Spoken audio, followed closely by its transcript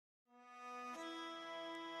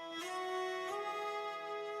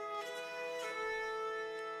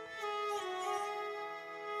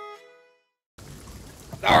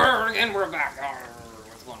And we're back. Arr,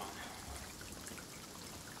 what's going on?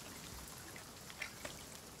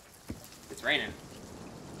 It's raining.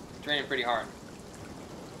 It's raining pretty hard.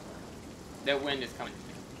 That wind is coming.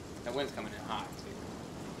 That wind's coming in hot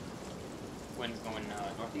too. Wind's going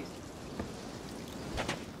northeast.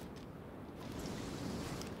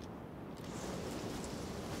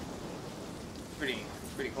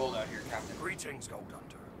 Pretty cold out here, Captain. Greetings, Gold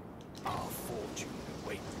Hunter. Our fortune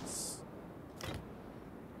awaits.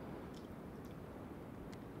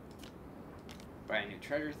 Buy a new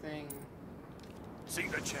treasure thing. See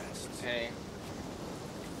the chest. Okay.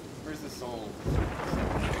 Where's the soul?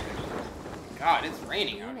 God, it's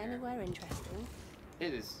raining out here. Anywhere interesting?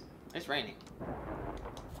 It is. It's raining.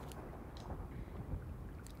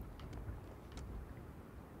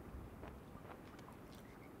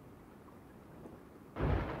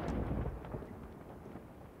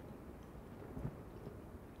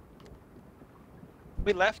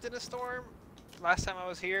 We left in a storm last time I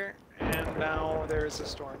was here, and now there is a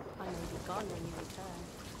storm. I may be gone when you return.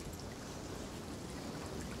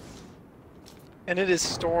 And it is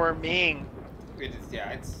storming. It is, yeah,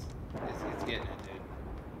 it's getting it,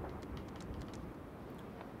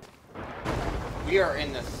 dude. We are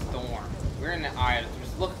in the storm. We're in the eye.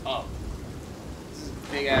 Just look up. This is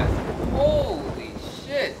big ass. Holy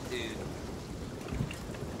shit, dude.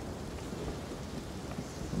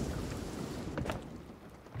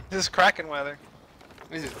 This is cracking weather.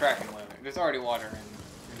 This is cracking weather. There's already water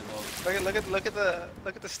in the boat. Look at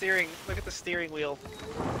the steering wheel.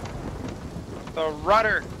 The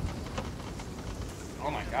rudder.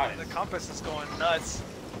 Oh my god. The compass is going nuts.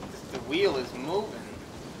 The wheel is moving.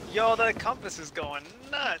 Yo, the compass is going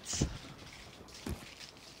nuts.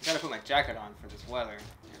 Gotta put my jacket on for this weather.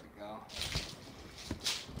 There we go.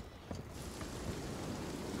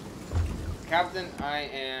 Captain, I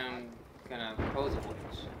am gonna propose a voyage.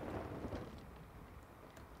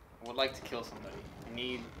 I would like to kill somebody.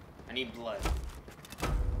 I need blood.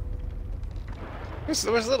 Where's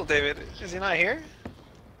little David? Is he not here?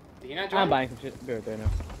 Did he not join? I'm buying some shit. Be right there now.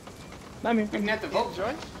 I'm here. We didn't have to vote,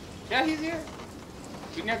 join? Yeah, he's here.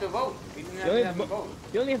 We didn't have to vote. We didn't have to vote.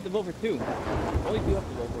 You only have to vote for 2. Only 2 have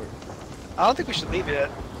to vote for it. I don't think we should leave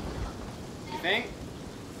yet. You think?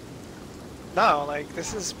 No, like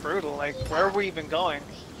this is brutal. Like where are we even going?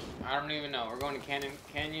 I don't even know. We're going to Cannon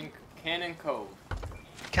Cove.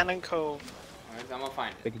 Cannon Cove. Alright, I'm gonna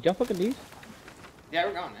find it. Wait, did y'all fucking leave? Yeah,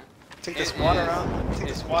 we're going, man. Take this water out. Take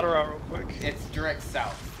this water out real quick. It's direct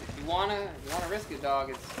south. If you wanna risk it, dog,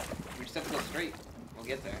 we just have to go straight. We'll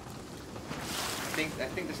get there. I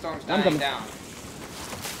think the storm's dying down.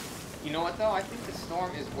 You know what though? I think the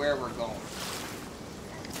storm is where we're going.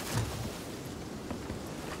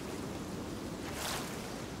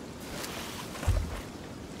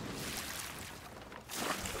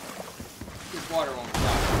 This water won't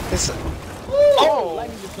stop. It's Oh!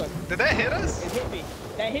 Lightning just struck. Did that hit us? It hit me.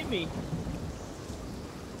 That hit me.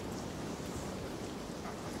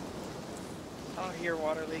 I don't hear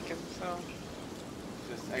water leaking, so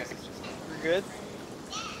I guess it's just. we're good.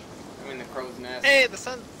 I'm in the crow's nest. Hey, the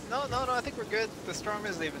sun. No, I think we're good. The storm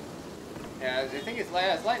is leaving. Yeah, I think it's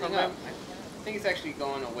lightening up. I think it's actually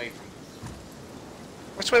going away from us.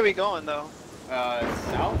 Which way are we going though?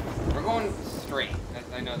 South? We're going straight.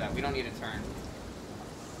 I know that. We don't need to turn.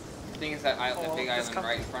 I think it's that big island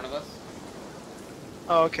right in front of us.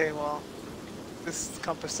 Oh, okay. Well, this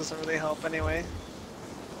compass doesn't really help anyway.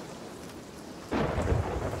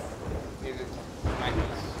 Maybe it might go.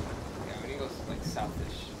 Yeah, we need to go like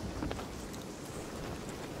southish.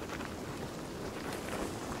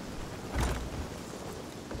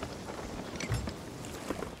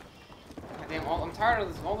 God damn, I'm tired of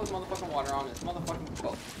this, all this motherfucking water on this motherfucking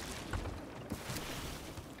boat.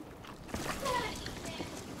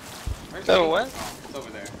 Where's So the what? Oh, it's over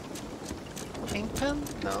there. Kingpin?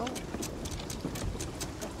 No.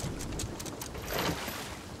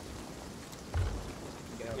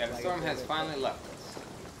 Yeah, the storm has finally left us.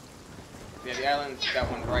 Yeah, the island's got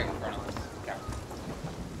one right in front of us. Captain.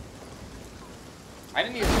 I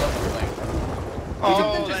didn't even look like. Oh,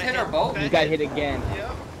 Something just hit our boat. You got hit again.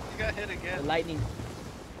 Yep, you got hit The again. lightning.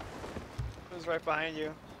 It was right behind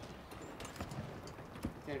you.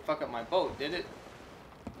 Didn't fuck up my boat, did it?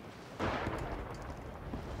 Yeah,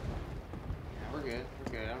 we're good.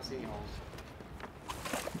 We're good. I don't see any holes.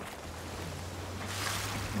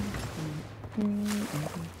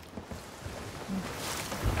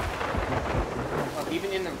 Oh,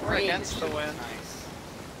 even in the We're rain, against the wind. Nice.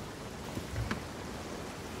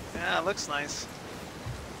 Yeah, it looks nice.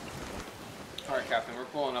 All right, Captain, we're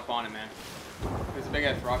pulling up on it, man. There's a big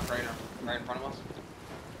ass rock right in front of us.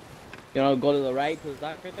 You know, go to the right, to the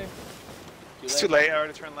dock right there. It's too late. I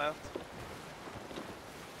already turned left.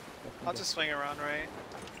 I'll just swing around right.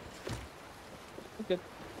 That's good.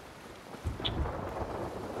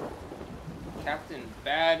 Captain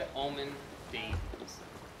Bad Omen Dames. Let's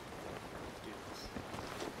do this.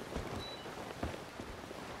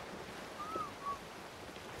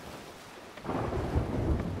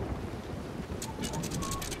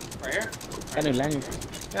 Right here? I didn't land.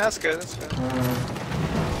 Yeah, that's good. That's good.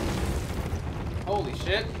 Holy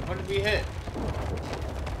shit, what did we hit?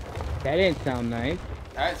 That didn't sound nice.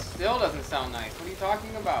 That still doesn't sound nice. What are you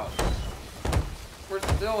talking about? We're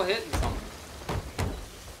still hitting something.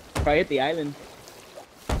 Probably hit the island.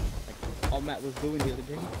 Like all Matt was doing the other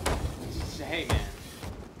day. Hey man.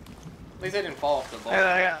 At least I didn't fall off the boat.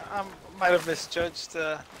 I might have misjudged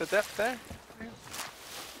the depth there.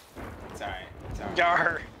 It's alright. It's alright.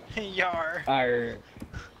 Yar. Yar. Our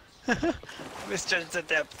Misjudged the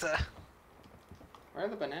depth. Where are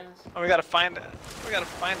the bananas? Oh, we gotta find it. We gotta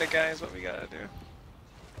find a guy is what we gotta do.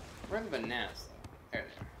 Where are the bananas? There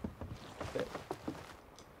they are.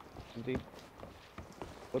 Indeed.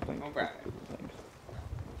 What thing? Go grab it.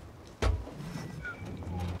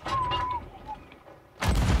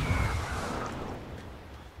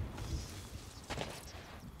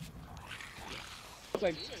 It's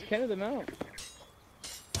like 10 of them out.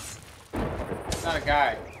 It's not a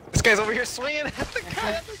guy. This guy's over here swinging at the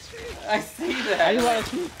guy at the tree. I see that. I just want to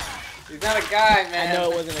see. He's not a guy, man. I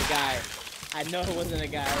know it wasn't a guy. I know it wasn't a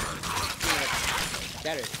guy.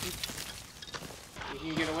 Better. You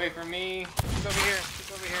can get away from me. He's over here.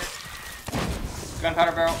 He's over here.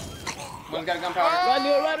 Gunpowder barrel. One's got a gunpowder. Run,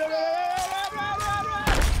 Neil, run, run, run, run, run,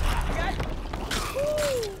 run, run.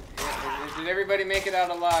 Woo. Did everybody make it out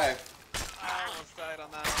alive? I almost died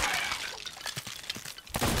on that one.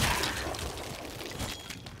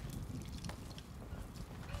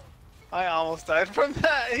 I almost died from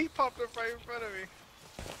that. He popped up right in front of me.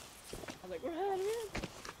 I was like, we're out of here.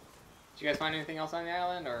 Did you guys find anything else on the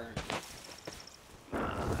island, or?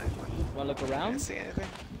 Want to look I around? didn't see anything.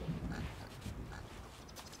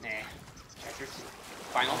 Nah. Checkers.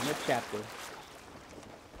 Final. Next chapter.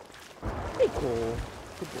 Pretty cool.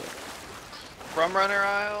 Good boy. Rum Runner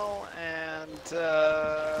Isle and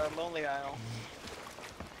Lonely Isle.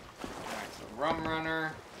 Alright, so Rum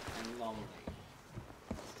Runner and Lonely.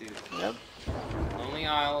 Let's do this. Yep. Lonely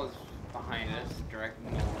Isle is behind us, direct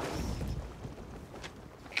north.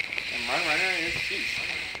 And Rum Runner is east.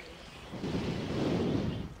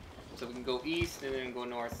 So we can go east and then go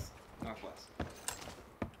north, northwest.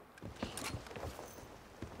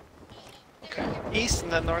 Okay. East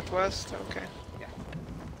and then northwest. Okay. Yeah.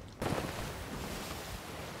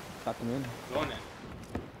 Got them in. Going in.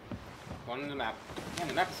 Going in the map. Man,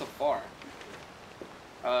 the map is so far.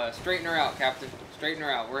 Straighten her out, Captain. Straighten her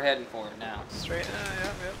out. We're heading for it now. Straight.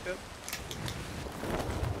 Yep.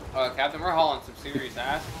 Captain, we're hauling some serious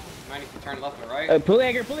ass. You might need to turn left or right. Pull the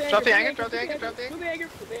anchor, pull the anchor. Drop the pull anchor, drop the anchor, drop the Pull the anchor,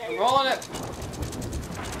 pull the We're anchor. rolling it.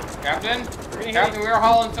 Captain? We're Captain, we are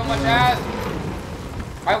hauling so much ass.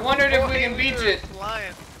 I wondered if we can beach You're it.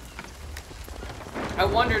 flying. I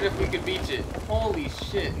wondered if we could beach it. Holy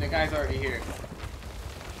shit, and the guy's already here.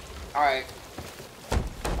 Alright.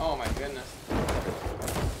 Oh my goodness.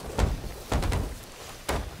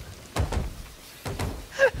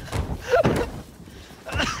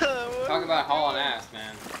 Talk about hauling ass,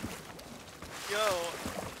 man. Yo.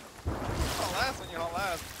 Haul ass when you haul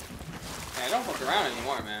ass. Hey, don't fuck around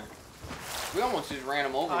anymore, man. We almost just ran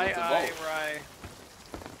him over with the boat. Right.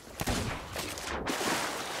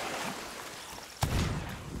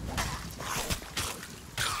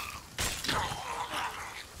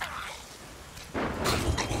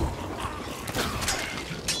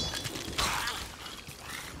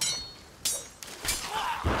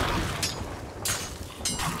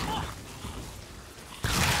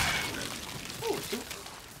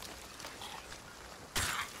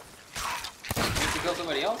 Kill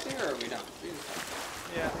somebody else here, or are we done?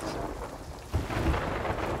 Yeah.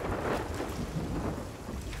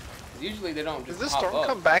 Usually they don't Does just this pop storm up.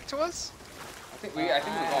 come back to us? I think we're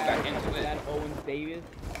going back into it. That Owens Davis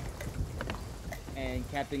and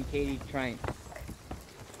Captain Katie Trine.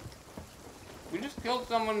 We just killed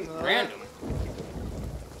someone random.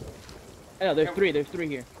 I know, there's three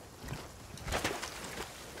here.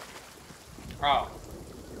 Oh.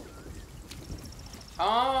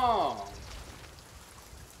 Oh.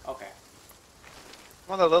 Okay.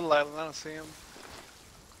 I'm on the little island, I don't see him.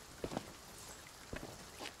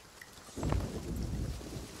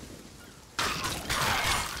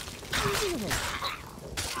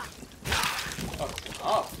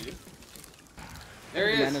 Oh, dude. There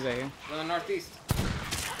he is. Banana there. To the northeast.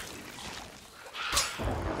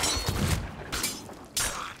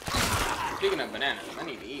 of bananas. I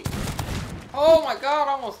need to eat. Oh my god,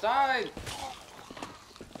 I almost died.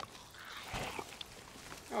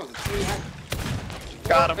 That was a teeny high.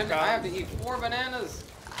 Got him, I got have him. to eat 4 bananas.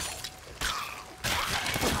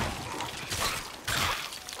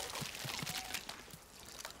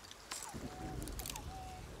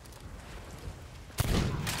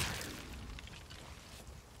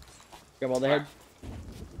 Grab all the heads.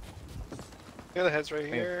 The other head's right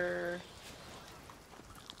here.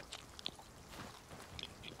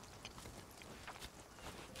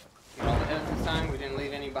 Got all the heads this time. We didn't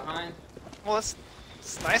leave any behind. Well, it's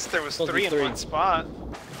nice there was Supposed to be 3 in 3. one spot.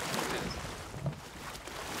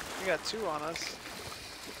 We got 2 on us.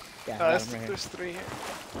 Yeah, got 'em right here. There's 3 here.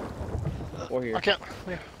 4 here. I can't.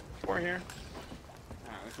 Yeah, 4 here.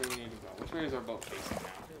 Alright, which way do we need to go? Which way is our boat facing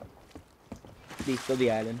now? East of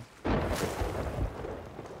the island.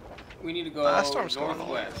 We need to go That storm's going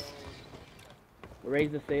northwest. Raise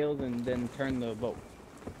the sails and then turn the boat.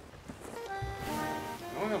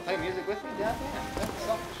 No one gonna play music with me? Goddamn, that's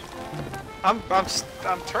selfish.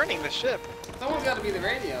 I'm turning the ship. Someone's got to be the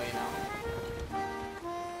radio, you know.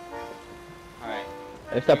 Alright.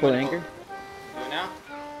 Let's stop pulling anchor. Do it now?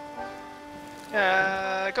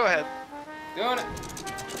 Go ahead. Doing it.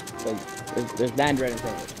 There's land right in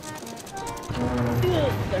front of us.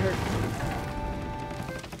 That hurt.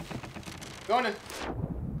 Going in.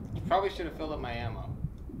 Probably should have filled up my ammo.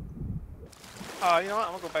 You know what?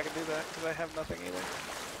 I'm gonna go back and do that because I have nothing either.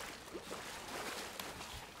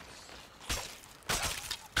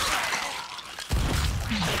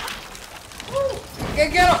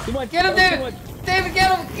 Get him! Too much, Get him, that was David! too much. David, get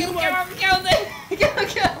him! Get him, David! Get him, David! Get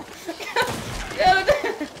him,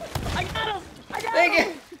 David! I got him! I got Thank him!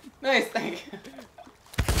 you! Nice, thank you.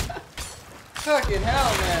 Fucking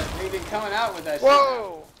hell, man. We've been coming out with that shit.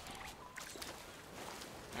 Whoa!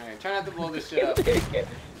 Alright, try not to blow this shit up.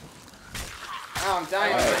 Oh, I'm I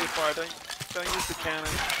dying. went pretty far. Don't use the cannon.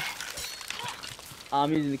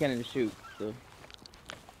 I'm using the cannon to shoot, so.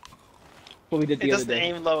 What we did It the other doesn't day.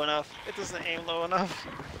 aim low enough. It doesn't aim low enough.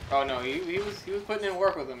 Oh no, he was putting in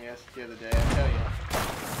work with them the other day, I tell you.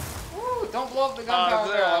 Woo, don't blow up the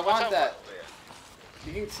gunpowder barrel, I want that.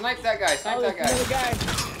 You can snipe that guy, snipe that Another guy. guy.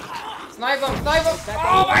 Snipe him, snipe him!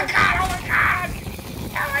 Oh my god, oh my god!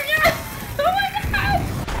 Oh my god! Oh my god!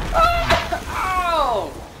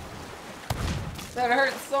 Oh! That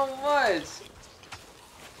hurt so much!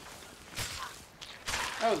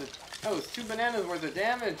 That was 2 bananas worth of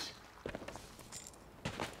damage.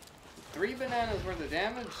 3 bananas worth of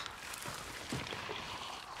damage.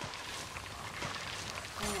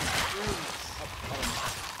 Oh my goodness.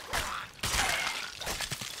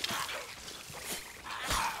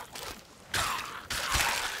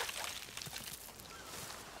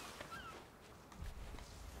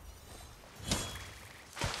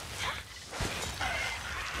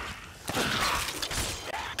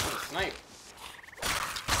 Snipe.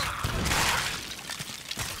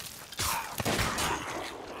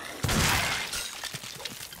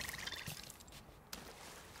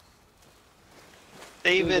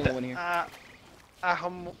 David, Who's the one here? Matt.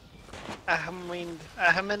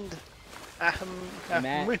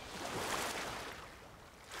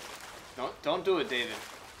 Don't do it, David.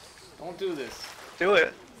 Don't do this. Do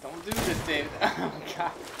it. Don't do this, David. Oh my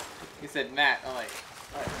god. He said Matt. I'm like,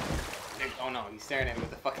 what? Oh no, he's staring at me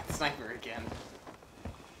with the fucking sniper again.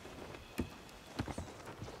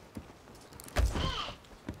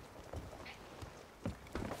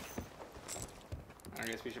 I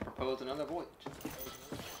guess we should propose another voyage.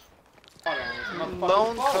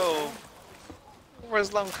 Lone Cove.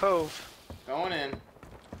 Where's Lone Cove? Going in.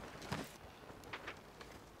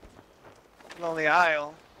 Lonely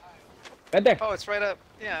Isle. Right there. Oh, it's right up.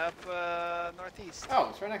 Yeah, up northeast. Oh,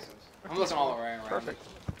 it's right next to us. I'm looking all around. Perfect.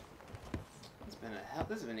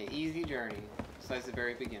 This has been an easy journey, besides the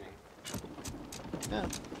very beginning. Yeah.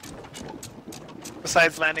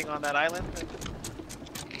 Besides landing on that island.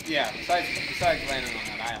 Yeah, besides landing on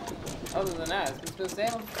that island. Other than that, it's been smooth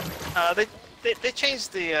sailing. They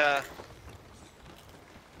changed the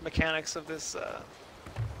mechanics of this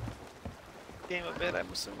game a bit, I'm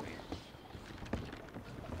assuming.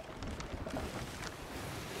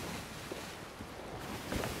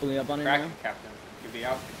 Pulling up on it Kraken, now. Captain. You'll be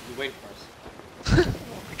out. You'll be waiting for us.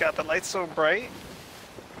 We got the lights so bright.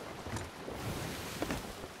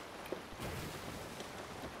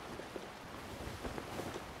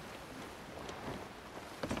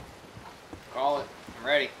 Call it. I'm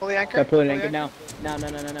ready. Pull the anchor. Start pulling Pull the anchor now. No.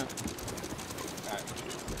 Alright.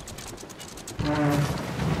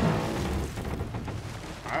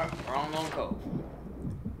 Alright, we're on Lone Cove.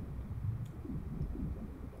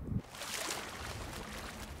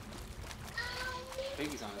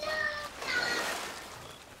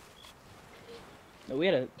 No, we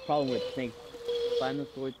had a problem with snakes. Find the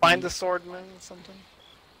sword. Find the swordman or something.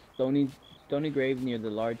 Stony grave near the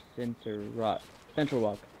large central rock.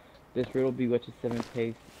 This riddle bewitches 7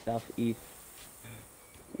 pace southeast.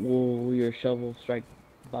 Will your shovel strike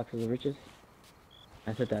box of the riches?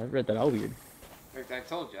 I said that. I read that all weird. I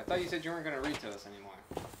told you. I thought you said you weren't gonna read to us anymore.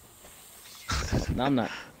 No, I'm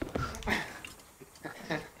not.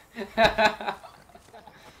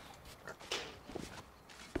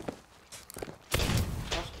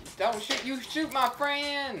 Don't shoot! You shoot my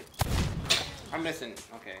friend! I'm missing.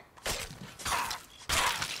 Okay.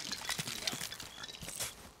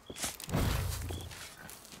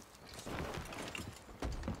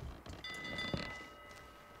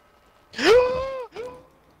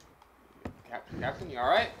 Captain, you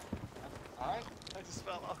alright? Alright. I just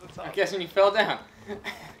fell off the top. I guess when you fell down.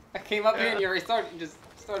 I came up here and you just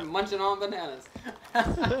started munching on bananas.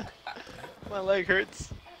 My leg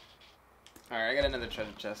hurts. Alright, I got another treasure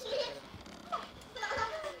chest.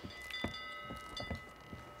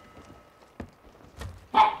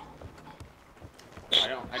 I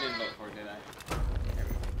didn't vote for it, did I? There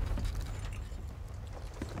we go.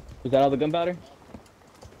 Was that all the gunpowder?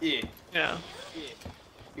 Yeah. Yeah.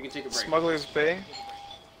 You can take a break. Smuggler's Bay.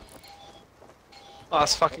 Oh,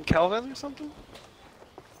 it's fucking Kelvin or something?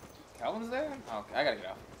 Calvin's there? Oh, okay, I gotta get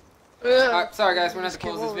off. Yeah. Alright, sorry guys, we're gonna have to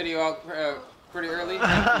close this video out pretty early.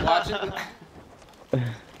 Thanks for watching.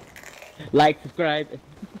 Like, subscribe.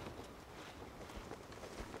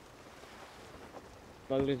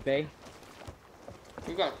 Smuggler's Bay.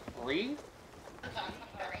 We got 3?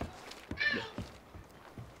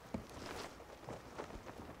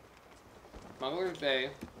 Smuggler's Bay.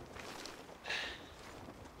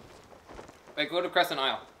 Wait, go to Crescent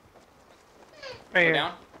Isle. Right Go here.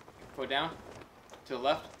 down. Go down. To the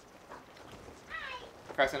left.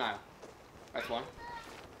 Crescent Isle. That's one.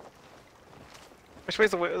 Which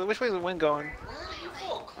way's the wind going?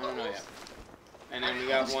 I don't know yet. And then we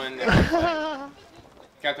got one. Like,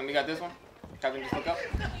 Captain, we got this one. Captain, just look up.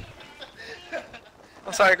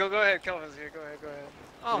 I'm sorry, go ahead, Kelvin's here, go ahead.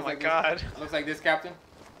 Oh Looks my like god. This, looks like this, Captain.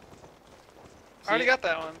 I already See? got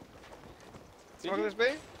that one. Did you? Smuggler's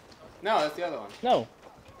Bay? No, that's the other one. No.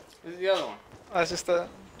 This is the other one. Oh, that's just the...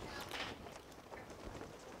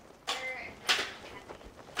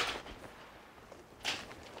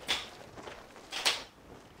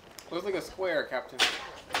 Looks like a square, Captain.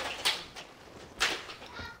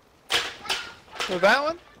 Was that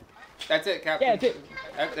one? That's it, Captain. Yeah,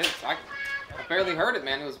 that's it. I barely heard it,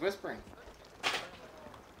 man. It was whispering.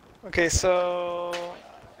 Okay, so...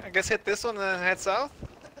 I guess hit this one and then head south?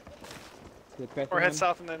 The crescent Or head one?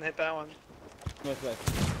 south and then hit that one. Northwest.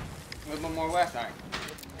 A little more west, alright.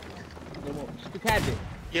 No more. Just a tad bit.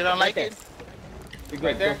 You don't like Right it? You're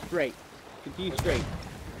Right good. there? Go straight. Continue straight.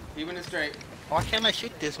 Even it straight. Why can't I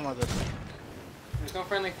shoot this mother? There's no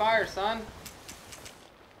friendly fire, son.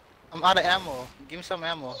 I'm out of ammo. Give me some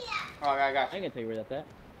ammo. Oh, I got I ain't gonna tell you where that's at.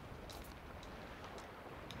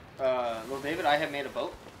 you. Little David, I have made a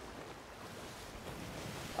boat.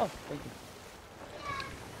 Oh, thank you.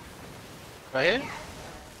 Right here?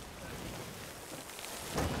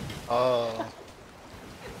 Oh.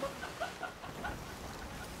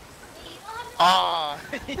 Oh,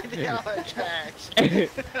 y'all are trash. I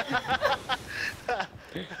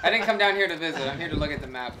didn't come down here to visit. I'm here to look at the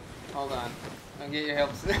map. Hold on. I'll get your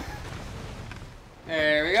help.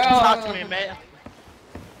 There we go. Talk to me, man.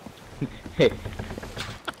 Hey.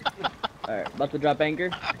 Alright, about to drop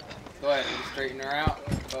anchor. Go ahead and straighten her out.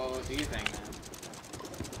 Go do your thing, man.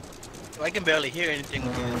 I can barely hear anything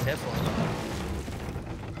with these headphones on.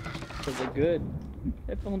 Cause they're good.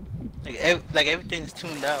 Headphones. Like everything's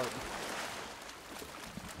tuned out.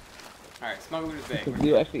 Alright, Smuggler's Bay. Cause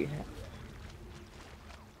you actually have.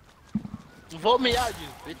 Vote me out, you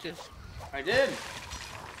bitches. I did.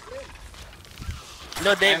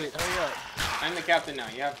 No, David, hurry up. I'm the captain now.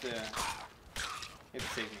 You have to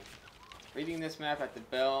save me. Reading this map at the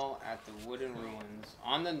bell at the wooden ruins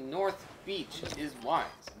on the north beach is wise.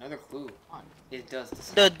 Another clue. It does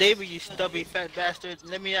the No, David, you stubby fat bastard.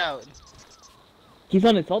 Let me out. He's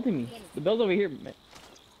not insulting me. The bell's over here, man.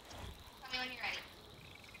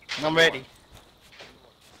 I'm ready.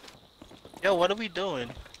 Yo, what are we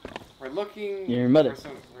doing? We're looking Your mother. for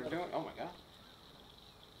some. We're doing. Oh my god.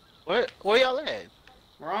 Where y'all at?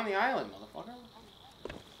 We're on the island, motherfucker.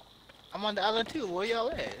 I'm on the island too. Where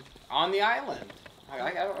y'all at? On the island. I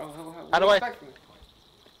don't know. What How do you I- expect from me?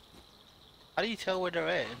 How do you tell where they're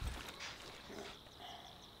at?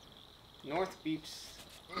 North Beach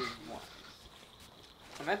is wise.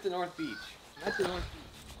 I'm at the North Beach.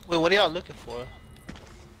 Wait, what are y'all looking for?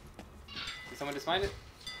 Did someone just find it?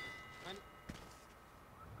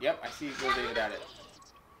 Yep, I see Bill David at it.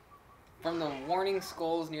 From the warning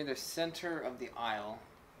skulls near the center of the aisle,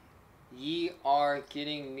 ye are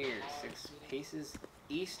getting near. 6 paces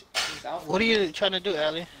east, south. What are you trying to do,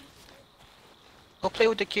 Ali? Go play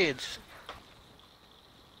with the kids.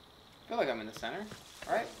 I feel like I'm in the center.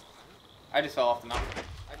 Alright. I just fell off the mountain.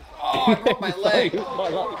 Oh, I broke my leg! You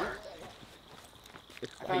fall off.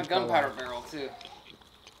 I found a gunpowder barrel too.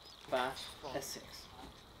 5, S6.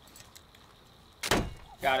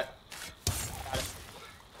 Got it.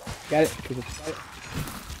 Got it.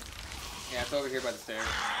 Yeah, it's over here by the stairs.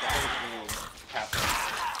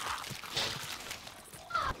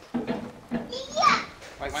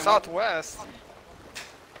 Like my Southwest.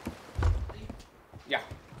 Yeah.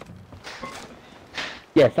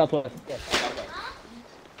 Yeah, southwest. Yeah. Okay.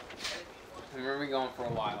 And we're gonna be going for a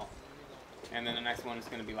while. And then the next one is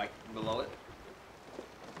gonna be like below it.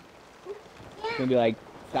 It's gonna be like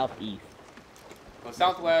southeast. Go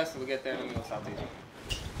southwest, we'll get there, then we go southeast.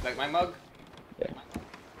 Like my mug? Yeah.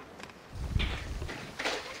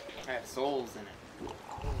 I have souls in it.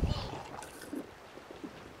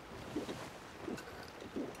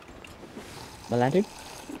 My lantern?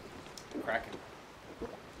 Cracking.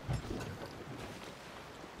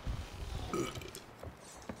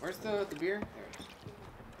 Where's the beer? There it is.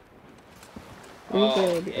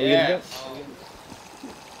 Oh, yes.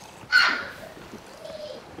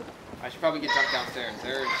 I should probably get drunk downstairs.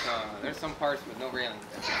 There's some parts with no railings.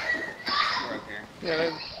 We're up here. Yeah,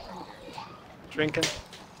 they're drinking.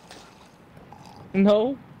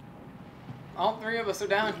 No. All 3 of us are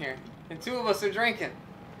down here, and 2 of us are drinking.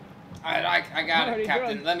 I got it,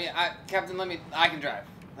 Captain. Drunk. Captain, I can drive.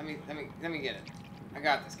 Let me get it. I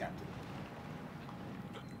got this, Captain.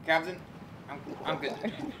 Captain, I'm good to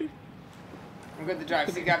drive. I'm good to drive.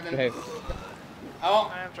 See, Captain. Hey.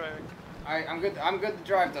 Oh, I am driving. Alright, I'm good to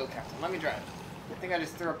drive though, Captain. Let me drive. I think I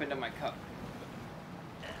just threw up into my cup.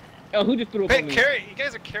 Oh, who just threw up on me? Wait, you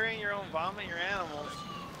guys are carrying your own vomit, your animals.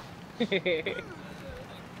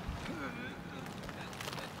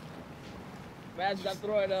 Man, stop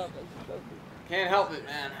throwing up. Can't help it,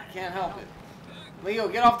 man. I can't help it. Leo,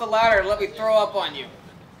 get off the ladder and let me throw up on you.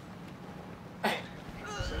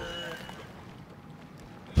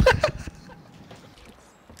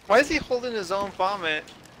 Why is he holding his own vomit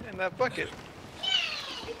in that bucket?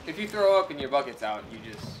 If you throw up and your bucket's out, you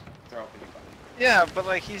just throw up in your bucket. Yeah, but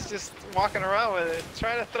like he's just walking around with it,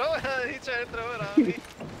 trying to throw it. He's trying to throw it on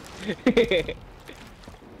me.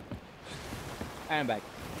 I am back.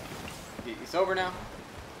 You sober now?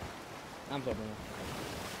 I'm sober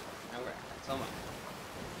now. Okay, so much.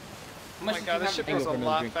 Oh my god, this ship goes a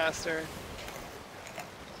lot faster.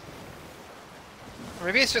 Or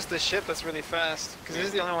maybe it's just the ship that's really fast, because this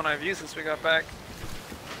is the only one I've used since we got back.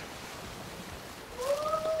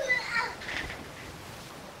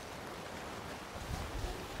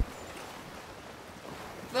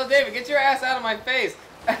 No, David, get your ass out of my face!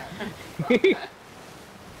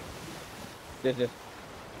 This is.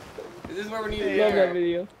 Is this where we need to Love that go?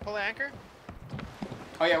 video. Pull the anchor?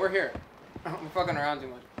 Oh yeah, we're here. We're fucking around too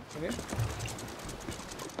much. Okay.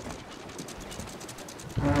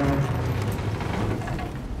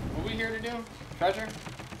 What are we here to do? Treasure?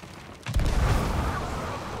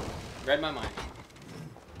 Read my mind.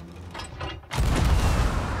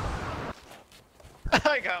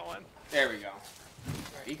 I got one. There we go.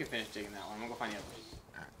 Alright, you can finish digging that one. I'm gonna go find the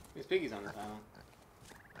others. There's piggies on this island.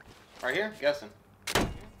 Right here? Guessing.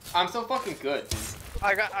 I'm so fucking good, dude.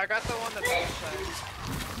 I got the one that's outside.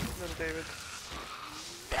 Little David.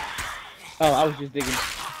 Oh, I was just digging.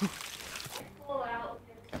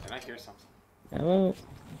 Captain, I hear something. Hello.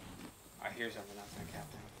 I hear something outside,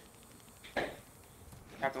 Captain.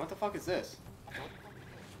 Captain, what the fuck is this?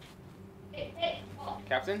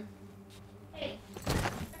 Captain?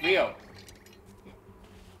 Leo,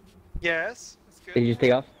 Yes. It's good. Did you just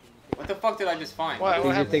take off? what the fuck did I just find? What? Did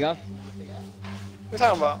you just take off? What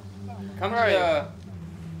are you talking about? Come Where to are the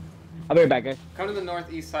I'll be right back, guys. come to the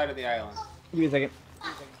northeast side of the island. Give me a second.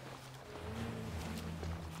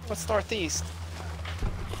 What's northeast?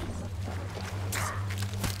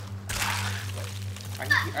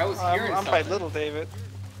 I was hearing I'm by something. Little David.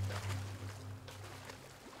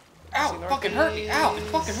 Ow! It fucking hurt me! Ow! It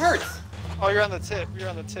fucking hurts! Oh, you're on the tip. You're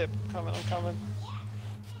on the tip. I'm coming.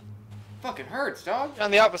 Fucking hurts, dog. You're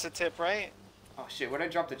on the opposite tip, right? Oh shit! Where'd I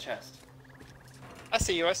drop the chest? I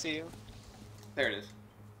see you. I see you. There it is.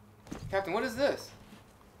 Captain, what is this?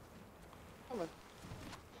 Coming.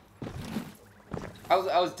 I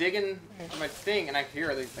was digging on my thing and I hear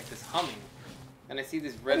like this humming, and I see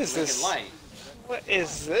this red What is blinking this? light. What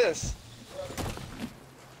is this?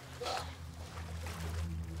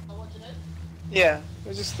 Yeah.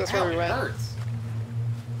 That's Ow, where we it went. hurts.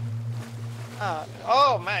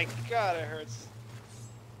 Oh my god, it hurts.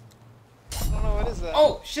 I don't know, what is that?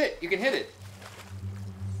 Oh shit! You can hit it.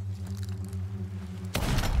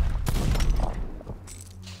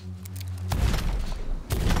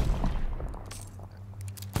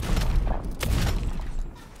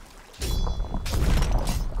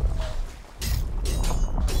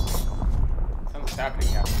 Something's happening,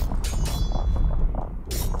 Captain.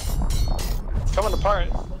 It's coming apart.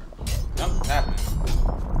 Something's happening.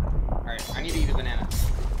 Alright, I need to eat a banana.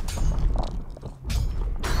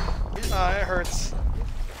 It hurts.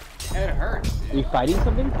 It hurts, dude. You fighting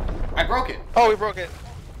something? I broke it. Oh, we broke it.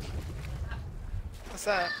 What's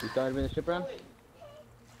that? You started in the ship run?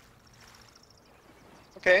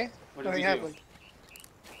 Okay. What did Nothing we do? happened.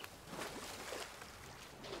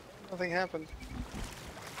 Nothing happened.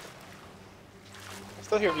 I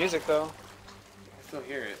still hear music though. I still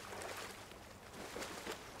hear it.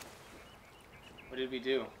 What did we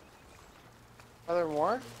do? Are there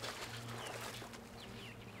more?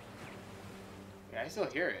 Yeah, I still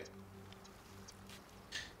hear it.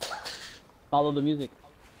 Follow the music.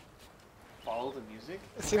 Follow the music?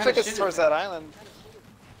 It seems What like kind of it's shit is towards that? that island.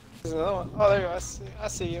 There's another one. Oh, there you go. I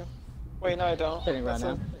see you. Wait, no, I don't. Turning around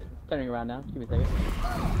That's now. Turning around now. Give me a second. it.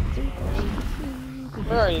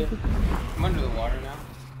 Where are you? I'm under the water now.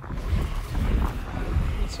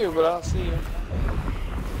 Me too, but I don't see you.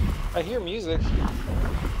 I hear music.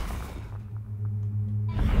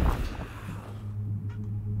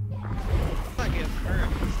 I'm not getting hurt.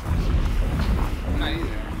 I'm not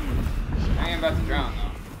either. I am about to drown though.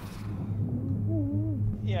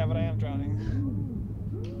 Yeah, but I am drowning.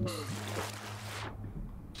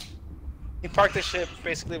 You parked the ship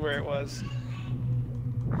basically where it was.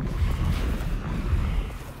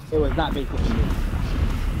 It was not basically me.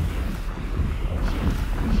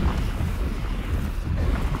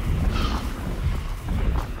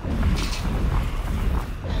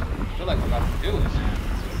 I feel like we're about to do it, man.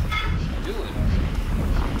 Let's just do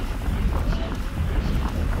it.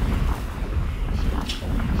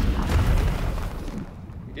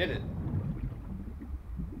 We did it.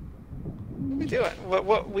 What are we doing?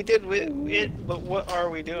 What we did with it, but what are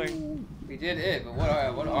we doing? We did it, but what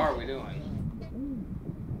are we doing?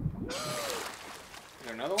 Is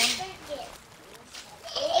there another one?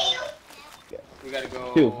 We gotta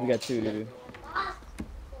go. Two. We got two, dude.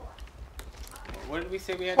 What did we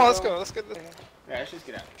say we had Oh, to let's go. Let's get this. Yeah, let's just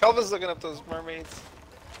get out. Kelvin's looking up those mermaids.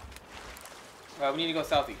 We need to go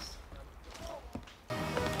southeast.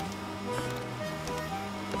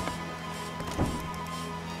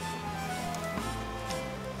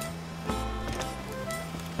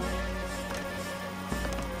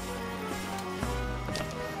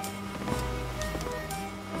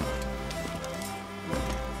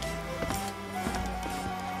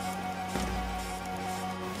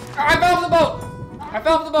 I fell off the boat! I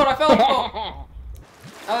fell off the boat! I fell off the boat!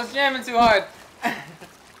 I was jamming too hard.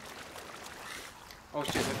 Oh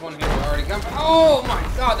shit, there's one here that already got. Oh my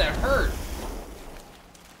god, that hurt!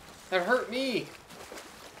 That hurt me!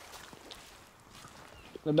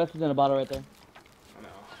 The best is in a bottle right there. I know,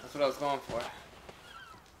 that's what I was going for.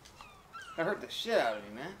 That hurt the shit out of me,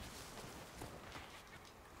 man.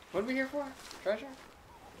 What are we here for? Treasure?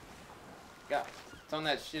 Yeah, it's on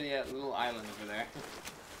that shitty little island over there.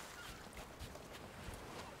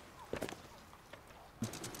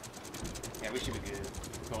 Yeah, we should be good.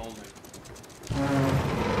 Golden.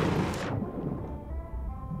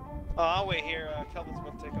 Oh, I'll wait here. Kelvin's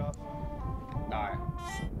about to take off. Alright.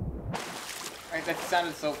 Alright, that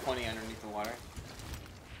sounded so funny underneath the water.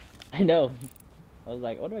 I know. I was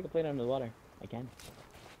like, what do I complain under the water? I can.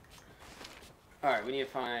 Alright, we need to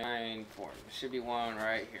find four. There should be one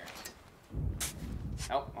right here.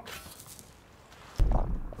 Oh, okay.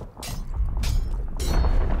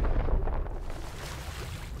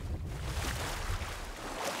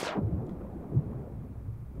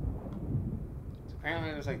 So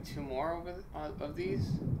apparently there's like two more over of these.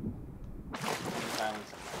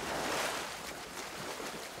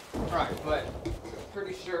 Alright, but I'm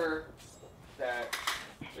pretty sure that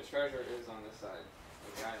the treasure is on this side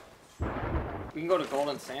of the island. We can go to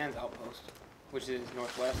Golden Sands Outpost, which is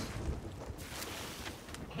northwest.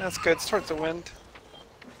 That's good. It's towards the wind.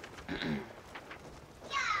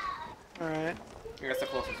 Alright. I guess the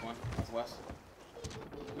closest one. That's west.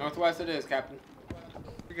 Northwest it is, Captain.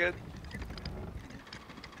 We're good.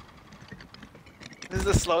 This is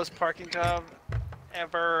the slowest parking job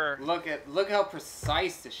ever. Look how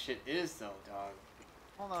precise this shit is, though, dog.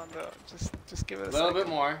 Hold on, though. Just give it A a little second. bit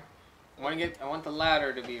more. I want the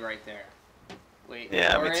ladder to be right there. Wait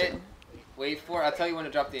Yeah, for me it. too. Wait for it. I'll tell you when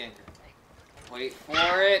to drop the anchor. Wait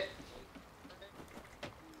for it.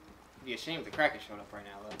 It'd be a shame if the Kraken showed up right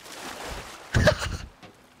now, though.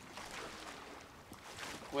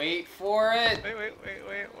 Wait for it.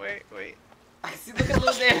 Wait. I see. Look at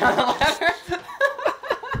little David on the ladder.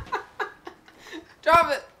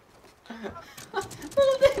 Drop it.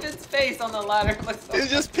 Little David's face on the ladder looks so He's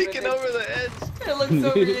just peeking ridiculous. over the edge. It looks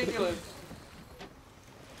so ridiculous.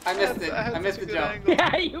 I missed it. I missed the jump. Angle.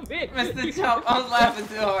 Yeah, you Missed the jump. I was laughing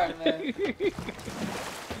too hard, man.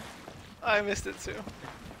 I missed it too.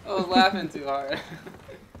 I was laughing too hard.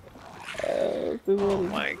 Oh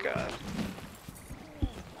my god.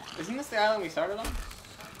 Isn't this the island we started on?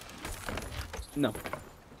 No,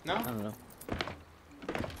 No? I don't know.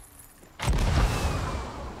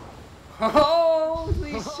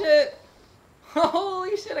 Holy shit!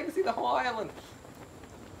 Holy shit, I can see the whole island.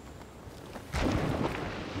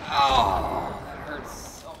 Oh, that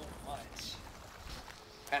hurts so much.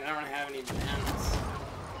 And I don't have any bananas.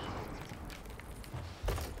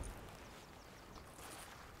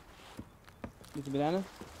 Is it banana?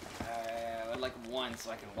 I would like one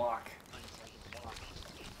so I can walk.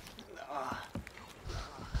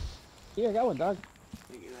 Here, I got one, dog.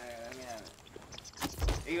 Look at that, let me have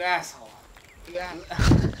it. You asshole. You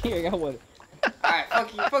asshole. Here, I got one. Alright,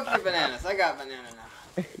 fuck your bananas. I got banana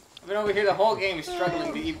now. I've been over here the whole game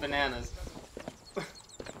struggling to eat bananas.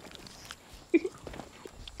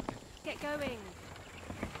 Get going.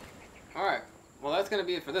 Alright, well that's gonna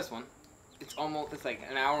be it for this one. It's like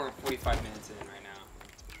an hour and 45 minutes in right now.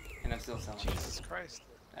 And I'm still selling it. Jesus Christ.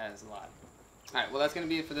 That is a lot. Alright, well that's gonna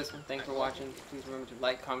be it for this one. Thanks for watching. Please remember to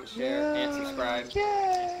like, comment, share, and subscribe.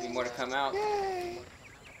 There'll be more to come out. Yay!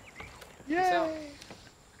 Peace out. Yay!